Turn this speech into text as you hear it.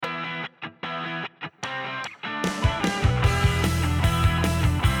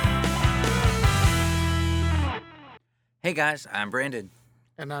Hey guys, I'm Brandon,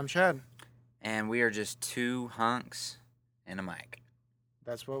 And I'm Chad. and we are just two hunks and a mic.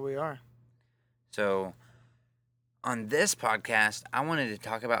 That's what we are. So, on this podcast, I wanted to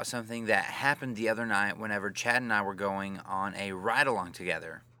talk about something that happened the other night whenever Chad and I were going on a ride along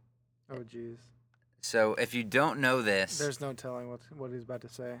together. Oh, jeez. So, if you don't know this, There's no telling what he's about to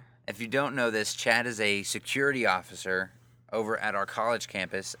say. Chad is a security officer over at our college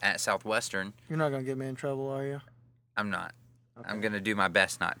campus at Southwestern. You're not going to get me in trouble, are you? I'm not. Okay. I'm going to do my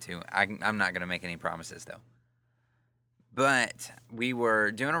best not to. I'm not going to make any promises, though. But we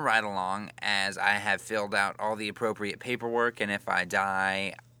were doing a ride along as I have filled out all the appropriate paperwork, and if I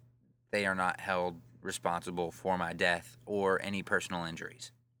die, they are not held responsible for my death or any personal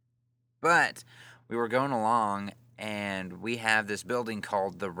injuries. But we were going along, and we have this building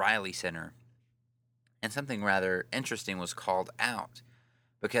called the Riley Center, and something rather interesting was called out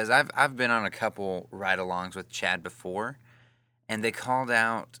because I've been on a couple ride-alongs with Chad before, and they called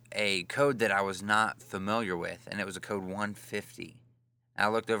out a code that I was not familiar with, and it was a code 150. I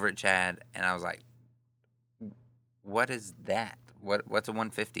looked over at Chad, and I was like, what is that? What's a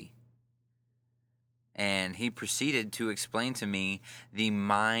 150? And he proceeded to explain to me the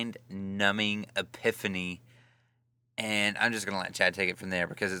mind-numbing epiphany, and I'm just going to let Chad take it from there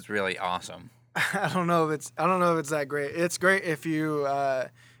because it's really awesome. I don't know if it's that great. It's great if you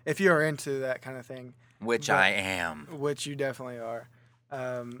are into that kind of thing, Which I am. which you definitely are.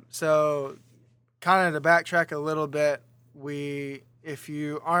 So, kind of to backtrack a little bit, if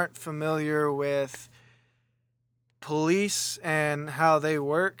you aren't familiar with police and how they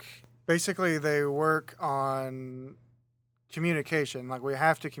work, basically they work on communication. Like, we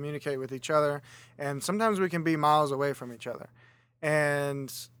have to communicate with each other, and sometimes we can be miles away from each other.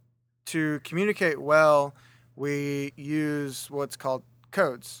 And to communicate well, we use what's called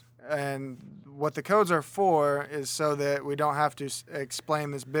codes. And what the codes are for is so that we don't have to explain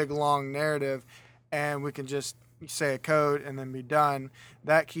this big, long narrative, and we can just say a code and then be done.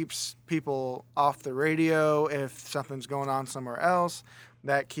 That keeps people off the radio if something's going on somewhere else.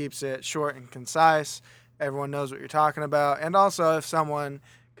 That keeps it short and concise. Everyone knows what you're talking about. And also, if someone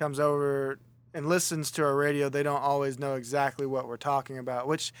comes over and listens to our radio, they don't always know exactly what we're talking about,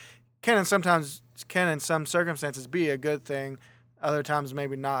 which can in some circumstances be a good thing. Other times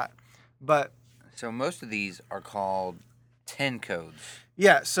maybe not. But So most of these are called 10 codes.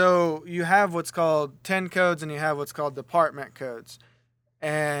 yeah, so you have what's called 10 codes and you have what's called department codes.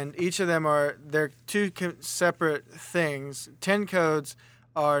 And each of them they're two separate things. 10 codes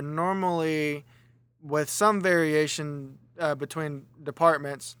are normally, with some variation between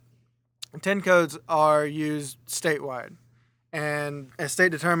departments, 10 codes are used statewide. And a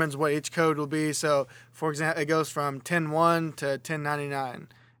state determines what each code will be. So, for example, it goes from 10-1 to 1099.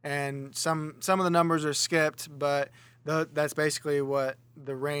 And some of the numbers are skipped, but that's basically what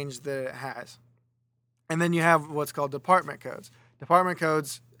the range that it has. And then you have what's called department codes. Department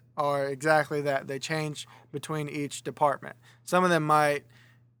codes are exactly that. They change between each department. Some of them might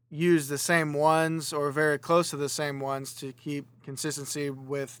use the same ones or very close to the same ones to keep consistency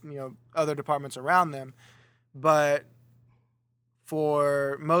with other departments around them. But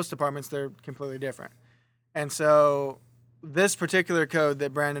for most departments, they're completely different. And so this particular code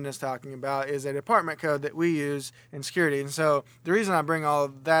that Brandon is talking about is a department code that we use in security. And so the reason I bring all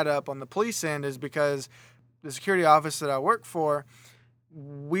of that up on the police end is because the security office that I work for,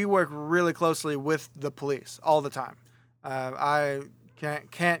 we work really closely with the police all the time. I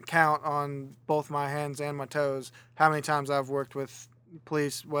can't count on both my hands and my toes how many times I've worked with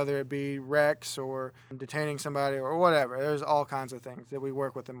police, whether it be wrecks or detaining somebody or whatever. There's all kinds of things that we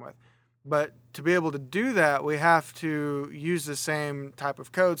work with them with. But to be able to do that, we have to use the same type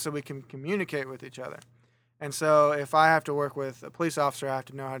of code so we can communicate with each other. And so if I have to work with a police officer, I have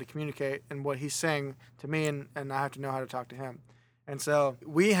to know how to communicate and what he's saying to me, and I have to know how to talk to him. And so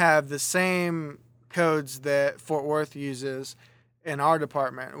we have the same codes that Fort Worth uses in our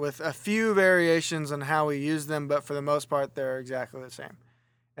department, with a few variations on how we use them, but for the most part, they're exactly the same.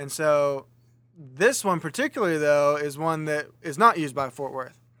 And so this one particularly, though, is one that is not used by Fort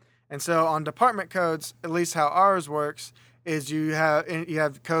Worth. And so on department codes, at least how ours works, is you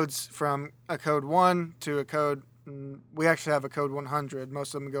have codes from a code 1 to a code, we actually have a code 100.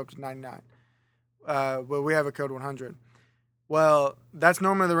 Most of them go up to 99. But we have a code 100. Well, that's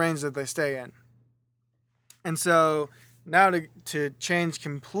normally the range that they stay in. And so now to change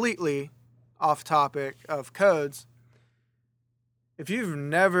completely off topic of codes, if you've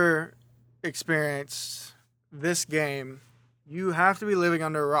never experienced this game, you have to be living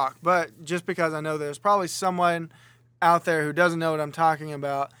under a rock. But just because I know there's probably someone out there who doesn't know what I'm talking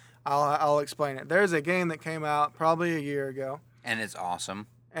about, I'll explain it. There's a game that came out probably a year ago, And it's awesome.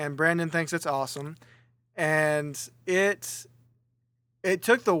 and Brandon thinks it's awesome, and it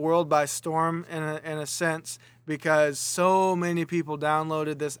took the world by storm in a sense because so many people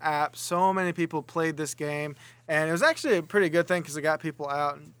downloaded this app, so many people played this game, and it was actually a pretty good thing because it got people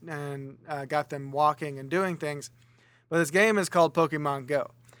out and got them walking and doing things. But this game is called Pokemon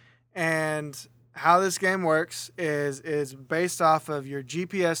Go, and how this game works is based off of your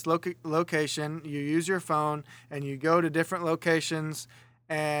GPS location. You use your phone and you go to different locations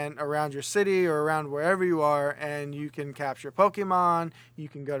and around your city or around wherever you are, and you can capture Pokemon. You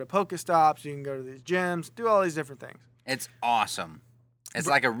can go to Pokestops. You can go to these gyms. Do all these different things. It's awesome. It's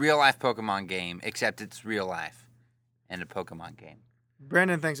like a real life Pokemon game, except it's real life and a Pokemon game.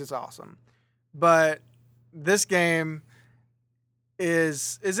 Brandon thinks it's awesome, but this game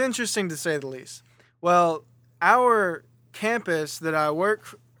is interesting to say the least. Well, our campus that I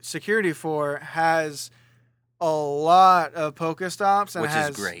work security for has a lot of Pokestops, and Which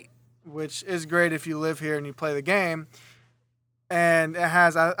is great. Which is great if you live here and you play the game. And it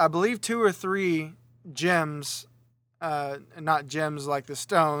has, I believe, 2 or 3 gyms, not gems like the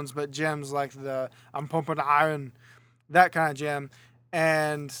stones, but gems like the I'm pumping iron, that kind of gym.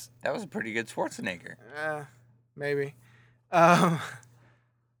 And That was a pretty good Schwarzenegger. maybe.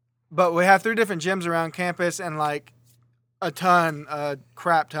 But we have 3 different gyms around campus and like a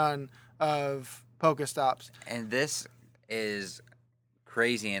crap ton of Pokestops. And this is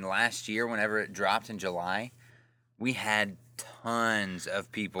crazy. And last year, whenever it dropped in July, we had tons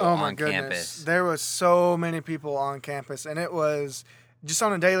of people on campus. There was so many people on campus, and it was just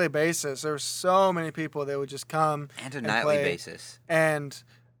on a daily basis. There were so many people that would just come And a nightly play. basis. And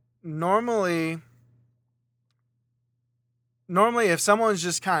normally if someone's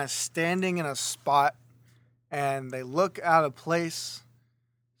just kind of standing in a spot and they look out of place,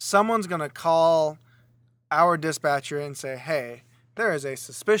 someone's going to call our dispatcher and say, hey, there is a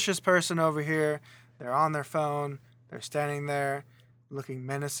suspicious person over here. They're on their phone. They're standing there looking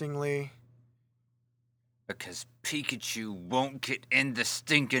menacingly. Because Pikachu won't get in the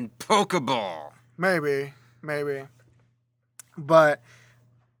stinking Pokeball. Maybe. But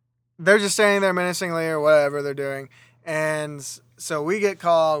they're just standing there menacingly or whatever they're doing. And so we get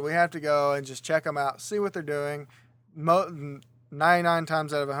called. We have to go and just check them out, see what they're doing. 99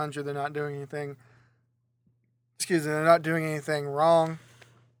 times out of 100, they're not doing anything. They're not doing anything wrong.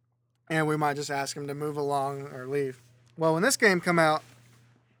 And we might just ask them to move along or leave. Well, when this game come out,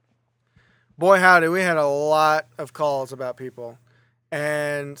 boy howdy, we had a lot of calls about people.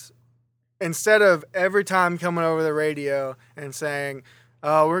 And instead of every time coming over the radio and saying,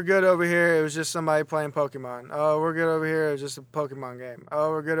 oh, we're good over here, it was just somebody playing Pokemon. Oh, we're good over here, it was just a Pokemon game. Oh,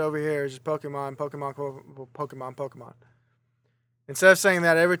 we're good over here, it's just Pokemon. Instead of saying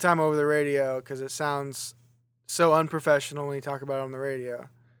that every time over the radio, because it sounds so unprofessional when you talk about it on the radio,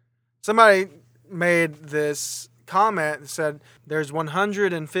 somebody made this comment and said there's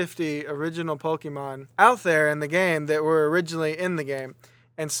 150 original Pokemon out there in the game that were originally in the game.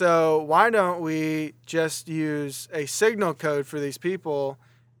 And so why don't we just use a signal code for these people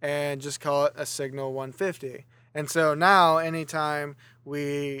and just call it a signal 150? And so now anytime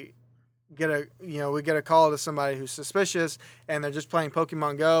we get a call to somebody who's suspicious and they're just playing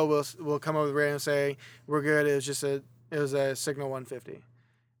Pokemon Go, we'll come over the radio and say we're good. It was a signal 150.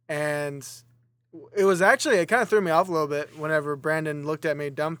 And it was actually, it kind of threw me off a little bit whenever Brandon looked at me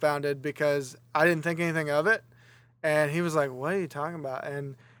dumbfounded because I didn't think anything of it. And he was like, what are you talking about?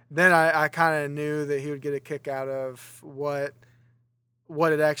 And then I kind of knew that he would get a kick out of what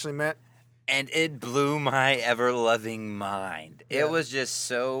it actually meant. And it blew my ever-loving mind. Yeah. It was just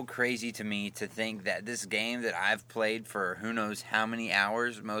so crazy to me to think that this game that I've played for who knows how many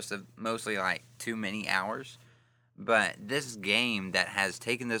hours, mostly like too many hours, but this game that has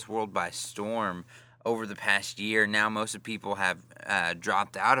taken this world by storm over the past year, now most of people have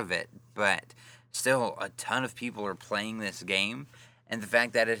dropped out of it, but still a ton of people are playing this game, and the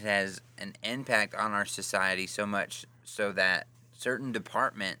fact that it has an impact on our society so much so that certain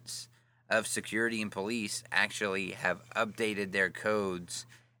departments of security and police actually have updated their codes.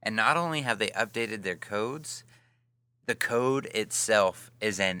 And not only have they updated their codes, the code itself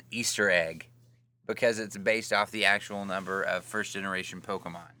is an Easter egg because it's based off the actual number of first generation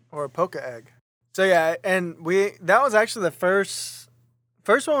Pokemon. Or a Poke Egg. So yeah, and that was actually the first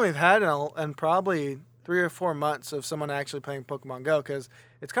one we've had in probably 3 or 4 months of someone actually playing Pokemon Go, because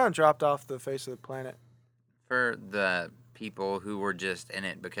it's kind of dropped off the face of the planet. For the people who were just in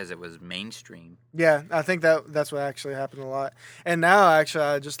it because it was mainstream. Yeah, I think that's what actually happened a lot. And now, actually,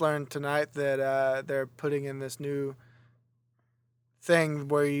 I just learned tonight that they're putting in this new thing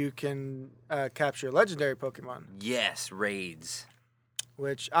where you can capture legendary Pokemon, Yes, raids.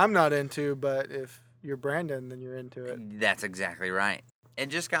 which I'm not into, but if you're Brandon, then you're into it. That's exactly right. It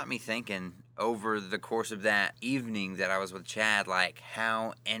just got me thinking over the course of that evening that I was with Chad, like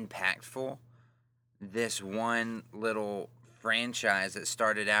how impactful this one little franchise that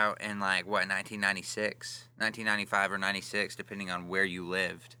started out in like what 1996, 1995 or 96 depending on where you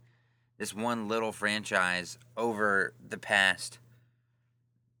lived. This one little franchise over the past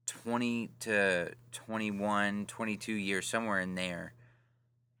 20 to 21, 22 years, somewhere in there,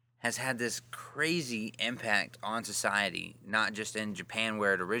 has had this crazy impact on society, not just in Japan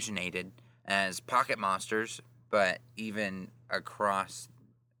where it originated as Pocket Monsters, but even across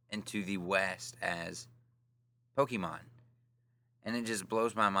into the West as Pokemon. And it just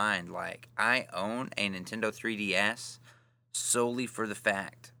blows my mind. Like, I own a Nintendo 3DS solely for the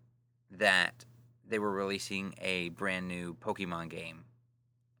fact that they were releasing a brand new Pokemon game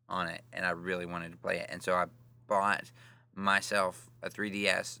on it, and I really wanted to play it. And so I bought myself a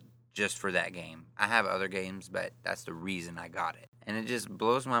 3DS just for that game. I have other games, but that's the reason I got it. And it just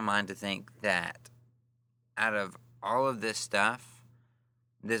blows my mind to think that out of all of this stuff,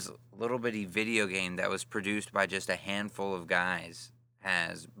 this little bitty video game that was produced by just a handful of guys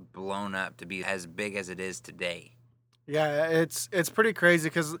has blown up to be as big as it is today. Yeah, it's pretty crazy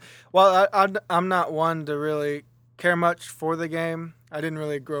because while I'm not one to really care much for the game, I didn't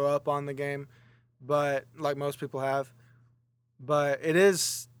really grow up on the game, but like most people have. But it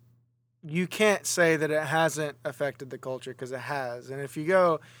is, you can't say that it hasn't affected the culture because it has. And if you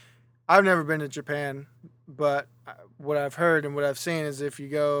go, I've never been to Japan, but what I've heard and what I've seen is if you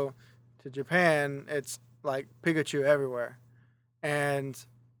go to Japan, it's like Pikachu everywhere. And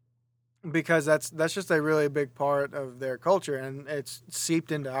because that's just a really big part of their culture and it's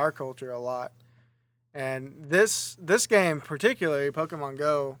seeped into our culture a lot. And this game particularly, Pokemon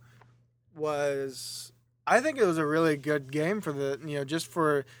Go, was, I think it was a really good game for the, just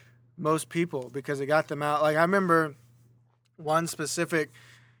for most people because it got them out. Like I remember one specific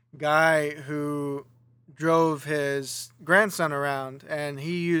guy who drove his grandson around and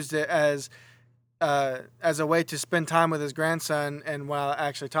he used it as a way to spend time with his grandson. And while I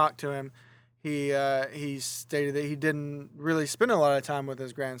actually talked to him, he stated that he didn't really spend a lot of time with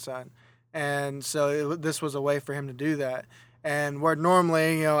his grandson, and so this was a way for him to do that. And where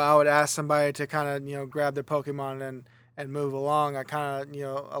normally, I would ask somebody to kind of, grab their Pokemon and move along, I kind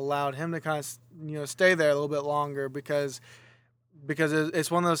of, allowed him to kind of, stay there a little bit longer because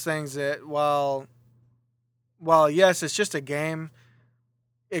it's one of those things that while yes, it's just a game,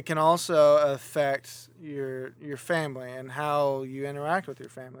 it can also affect your family and how you interact with your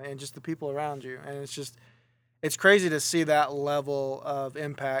family and just the people around you. And it's crazy to see that level of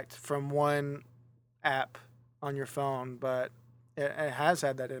impact from one app on your phone, but it has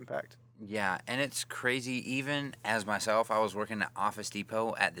had that impact. Yeah, and it's crazy. Even as myself, I was working at Office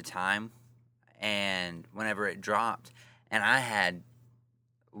Depot at the time, and whenever it dropped, and I had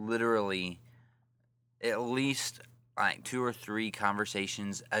literally at least like 2 or 3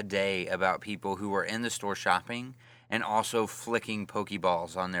 conversations a day about people who were in the store shopping and also flicking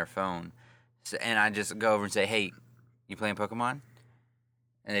Pokeballs on their phone. So, and I just go over and say, "Hey, you playing Pokemon?"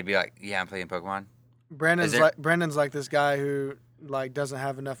 And they'd be like, "Yeah, I'm playing Pokemon." Brandon's like this guy who like doesn't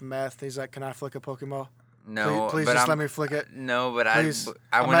have enough meth. He's like, "Can I flick a Pokeball? No, Please but just let me flick it. No, but Please,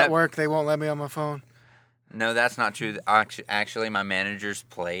 I I'm went at up. work. They won't let me on my phone." No, that's not true. Actually, my managers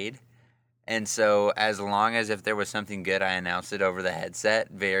played. And so, as long as if there was something good, I announced it over the headset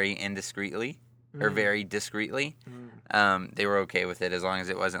very indiscreetly or very discreetly. They were okay with it as long as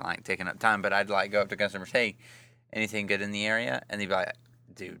it wasn't like taking up time. But I'd like go up to customers, "Hey, anything good in the area?" And they'd be like,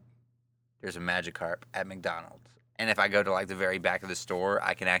 "Dude, there's a Magikarp at McDonald's." And if I go to like the very back of the store,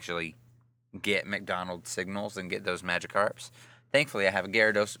 I can actually get McDonald's signals and get those Magikarps. Thankfully, I have a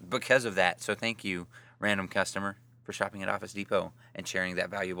Gyarados because of that. So thank you, random customer, for shopping at Office Depot and sharing that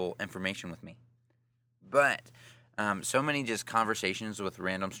valuable information with me. But so many just conversations with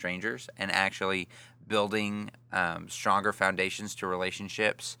random strangers and actually building stronger foundations to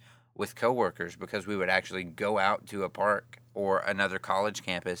relationships with coworkers because we would actually go out to a park or another college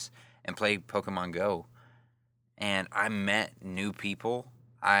campus and play Pokemon Go. And I met new people.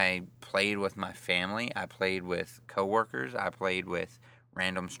 I played with my family. I played with coworkers. I played with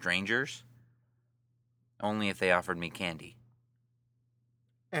random strangers. Only if they offered me candy.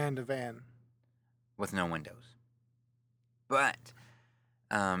 And a van. With no windows. But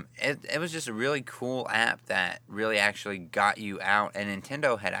it was just a really cool app that really actually got you out. And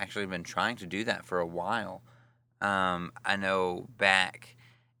Nintendo had actually been trying to do that for a while. I know back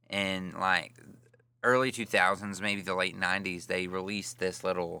in like early 2000s, maybe the late 90s, they released this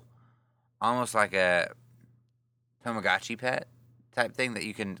little, almost like a Tamagotchi pet type thing that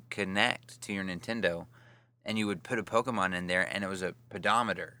you can connect to your Nintendo, and you would put a Pokemon in there, and it was a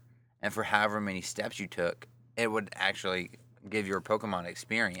pedometer, and for however many steps you took, it would actually give your Pokemon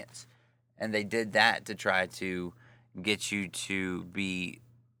experience. And they did that to try to get you to be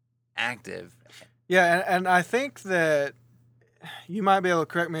active. Yeah, and I think that you might be able to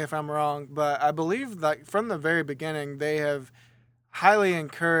correct me if I'm wrong, but I believe that from the very beginning they have highly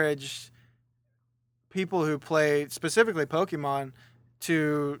encouraged people who play specifically Pokemon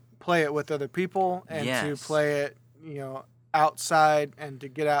to play it with other people and to play it, outside and to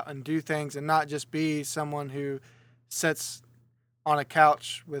get out and do things and not just be someone who sits on a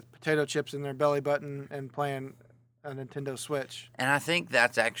couch with potato chips in their belly button and playing a Nintendo Switch. And I think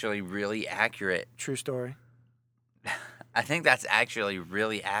that's actually really accurate. True story. I think that's actually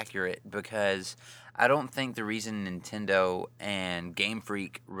really accurate because I don't think the reason Nintendo and Game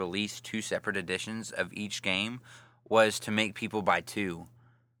Freak released 2 separate editions of each game was to make people buy 2.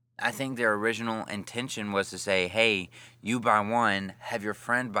 I think their original intention was to say, hey, you buy one, have your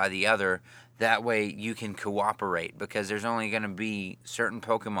friend buy the other. That way you can cooperate because there's only going to be certain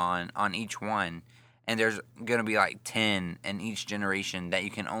Pokemon on each one, and there's going to be like 10 in each generation that you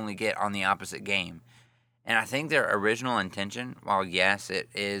can only get on the opposite game. And I think their original intention, while yes, it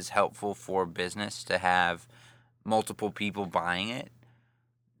is helpful for business to have multiple people buying it,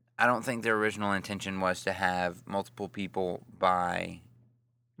 I don't think their original intention was to have multiple people buy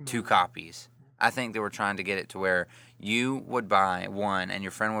 2 copies. I think they were trying to get it to where you would buy one and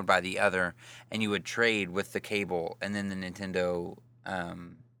your friend would buy the other, and you would trade with the cable, and then the Nintendo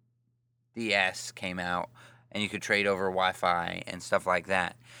DS came out, and you could trade over Wi-Fi and stuff like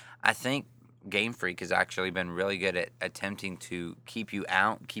that. I think Game Freak has actually been really good at attempting to keep you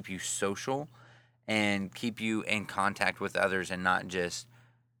out, keep you social, and keep you in contact with others and not just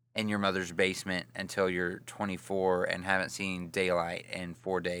in your mother's basement until you're 24 and haven't seen daylight in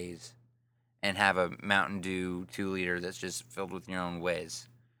 4 days and have a Mountain Dew 2-liter that's just filled with your own whiz.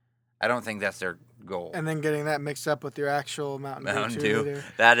 I don't think that's their goal. And then getting that mixed up with your actual Mountain Dew 2-liter.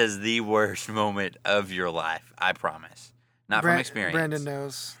 That is the worst moment of your life, I promise. Not from experience. Brandon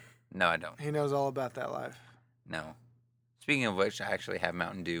knows. No, I don't. He knows all about that life. No. Speaking of which, I actually have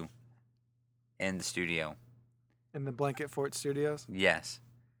Mountain Dew in the studio. In the Blanket Fort Studios? Yes.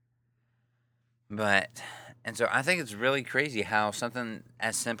 And so I think it's really crazy how something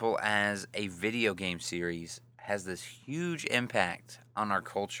as simple as a video game series has this huge impact on our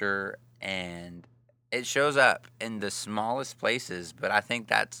culture, and it shows up in the smallest places, but I think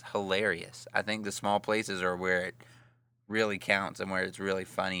that's hilarious. I think the small places are where it really counts and where it's really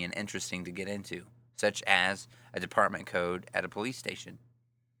funny and interesting to get into, such as a department code at a police station.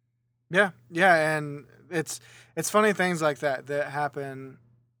 Yeah, and it's funny things like that happen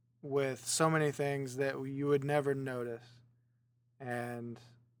with so many things that you would never notice, and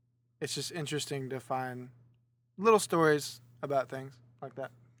it's just interesting to find little stories about things like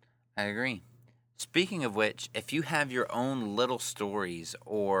that. I agree. Speaking of which, if you have your own little stories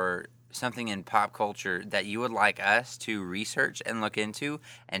or something in pop culture that you would like us to research and look into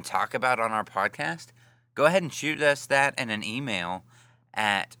and talk about on our podcast, go ahead and shoot us that in an email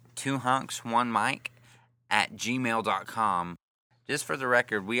at 2hunks1mic@gmail.com. Just for the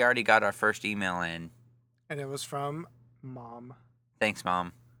record, we already got our first email in. And it was from Mom. Thanks,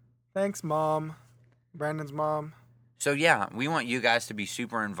 Mom. Thanks, Mom. Brandon's mom. So, yeah, we want you guys to be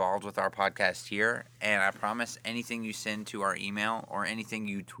super involved with our podcast here. And I promise anything you send to our email or anything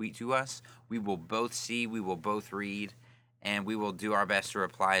you tweet to us, we will both see, we will both read, and we will do our best to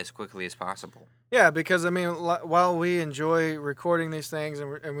reply as quickly as possible. Yeah, because, I mean, while we enjoy recording these things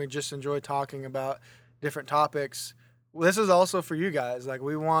and we just enjoy talking about different topics, this is also for you guys. Like,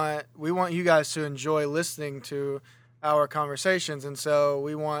 we want you guys to enjoy listening to our conversations, and so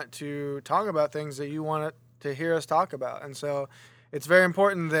we want to talk about things that you want to hear us talk about. And so it's very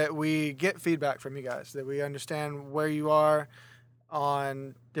important that we get feedback from you guys, that we understand where you are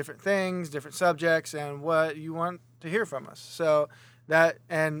on different things, different subjects, and what you want to hear from us. So that,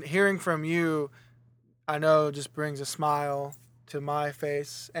 and hearing from you, I know just brings a smile to my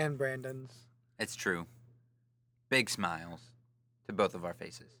face and Brandon's. It's true. Big smiles to both of our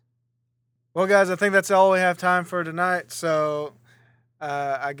faces. Well, guys, I think that's all we have time for tonight. So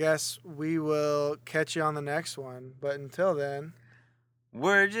I guess we will catch you on the next one. But until then,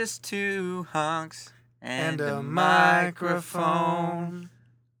 we're just 2 hunks and a microphone.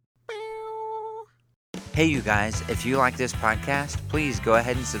 Hey, you guys, if you like this podcast, please go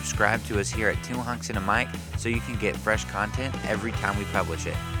ahead and subscribe to us here at 2 Hunks and a Mic so you can get fresh content every time we publish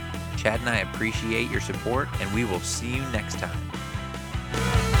it. Chad and I appreciate your support, and we will see you next time.